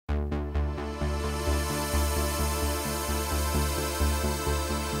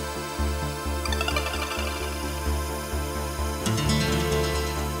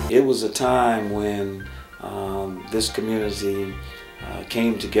It was a time when this community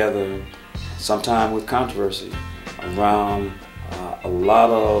came together, sometime with controversy, around a lot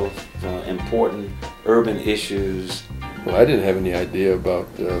of important urban issues. Well, I didn't have any idea about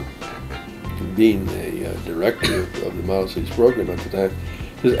being a director of the Model Cities program at the time.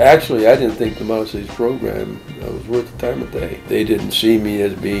 Because actually, I didn't think the Model Cities program was worth the time of day. They didn't see me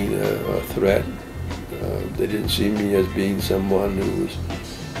as being a threat. They didn't see me as being someone who was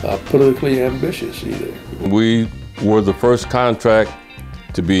politically ambitious either. We were the first contract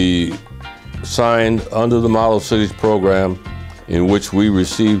to be signed under the Model Cities program, in which we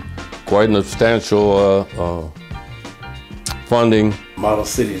received quite an substantial funding. Model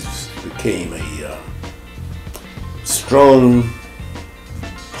Cities became a strong,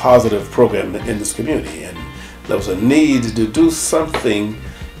 positive program in this community, and there was a need to do something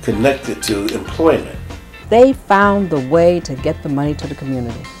connected to employment. They found the way to get the money to the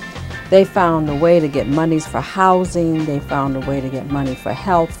community. They found a way to get monies for housing, they found a way to get money for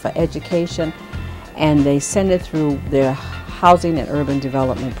health, for education, and they send it through their Housing and Urban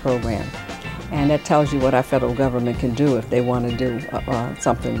Development Program. And that tells you what our federal government can do if they want to do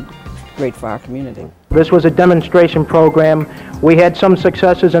something great for our community. This was a demonstration program. We had some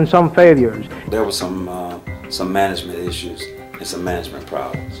successes and some failures. There were some management issues and some management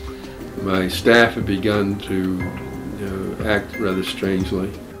problems. My staff had begun to act rather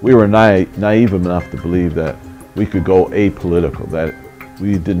strangely. We were naive enough to believe that we could go apolitical, that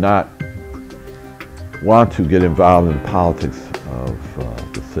we did not want to get involved in the politics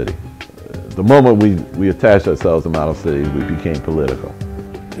of the city. The moment we attached ourselves to Model Cities, we became political.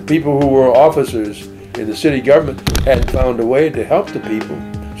 The people who were officers in the city government hadn't found a way to help the people,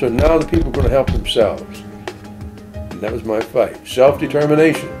 so now the people are going to help themselves. And that was my fight,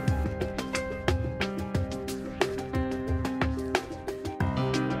 self-determination.